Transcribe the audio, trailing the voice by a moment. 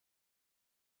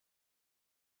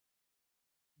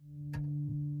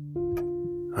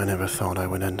I never thought I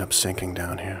would end up sinking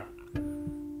down here.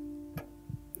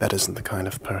 That isn't the kind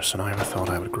of person I ever thought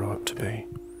I would grow up to be.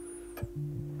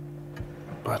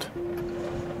 But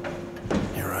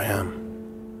here I am.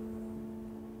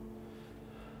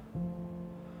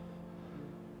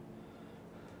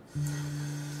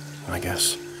 I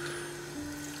guess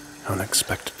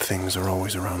unexpected things are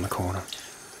always around the corner.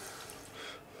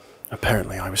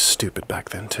 Apparently I was stupid back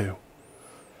then too.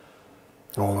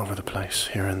 All over the place,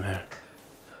 here and there.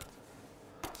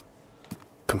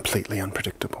 Completely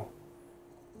unpredictable.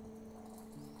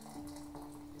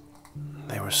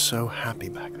 They were so happy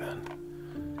back then.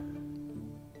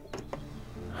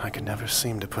 I could never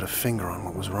seem to put a finger on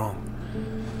what was wrong.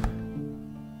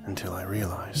 Until I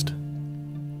realized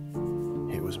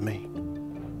it was me.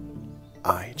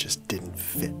 I just didn't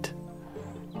fit.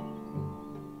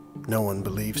 No one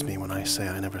believes me when I say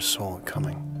I never saw it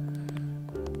coming.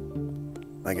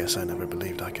 I guess I never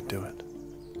believed I could do it.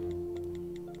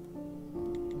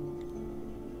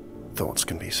 Thoughts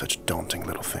can be such daunting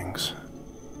little things.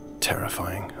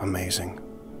 Terrifying, amazing,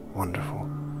 wonderful.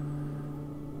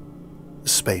 The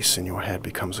space in your head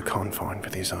becomes a confine for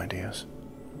these ideas.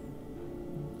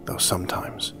 Though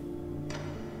sometimes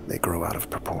they grow out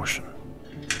of proportion.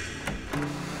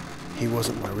 He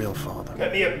wasn't my real father.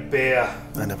 Get me a beer.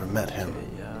 I never met him.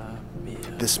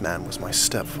 This man was my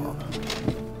stepfather.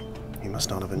 He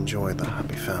must not have enjoyed the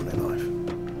happy family life.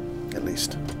 At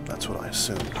least, that's what I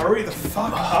assumed. Hurry the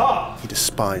fuck up! He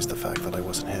despised the fact that I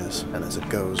wasn't his, and as it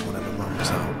goes, whenever Mum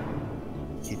was out,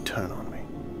 he'd turn on me.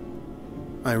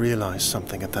 I realized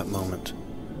something at that moment.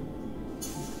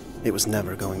 It was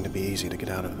never going to be easy to get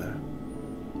out of there.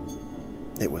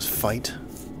 It was fight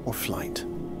or flight.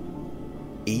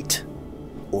 Eat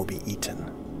or be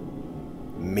eaten.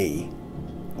 Me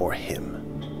or him.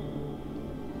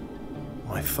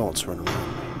 My thoughts run around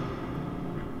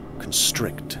me,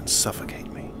 constrict and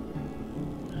suffocate me.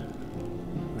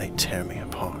 They tear me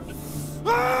apart.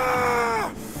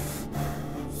 Ah!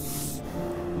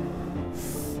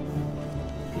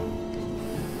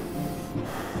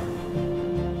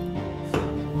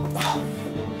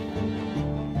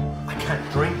 I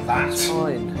can't drink that. It's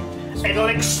fine. It'll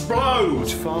explode.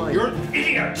 It's fine. You're an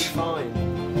idiot. It's fine.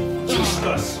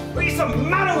 Useless. What is the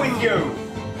matter with you?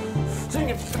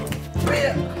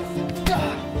 Beer.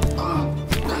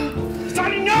 Is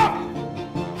that enough?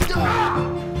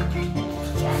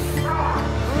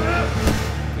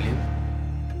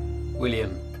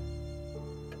 William.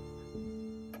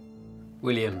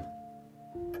 William.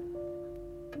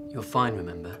 You're fine,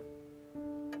 remember?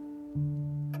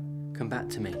 Come back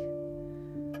to me.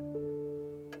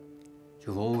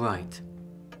 You're all right.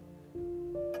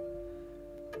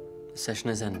 The session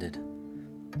has ended,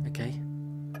 okay?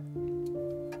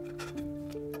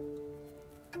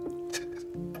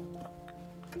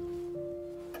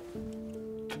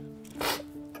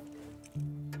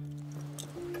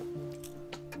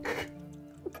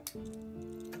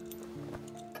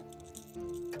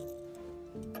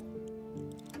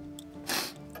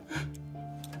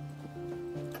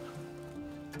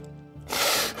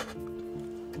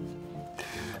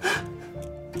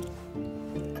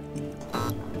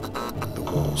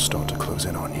 Start to close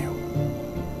in on you.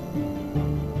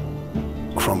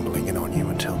 Crumbling in on you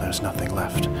until there's nothing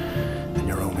left, and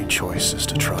your only choice is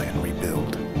to try and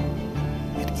rebuild.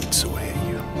 It eats away at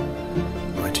you,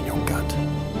 right in your gut.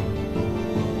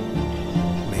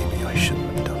 Maybe I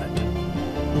shouldn't have done it.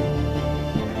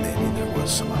 Maybe there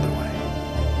was some other way.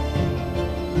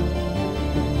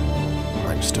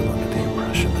 I'm still under the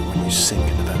impression that when you sink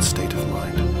into that state of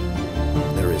mind,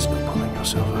 there is no pulling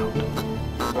yourself out.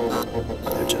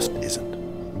 There just isn't.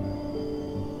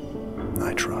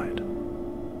 I tried.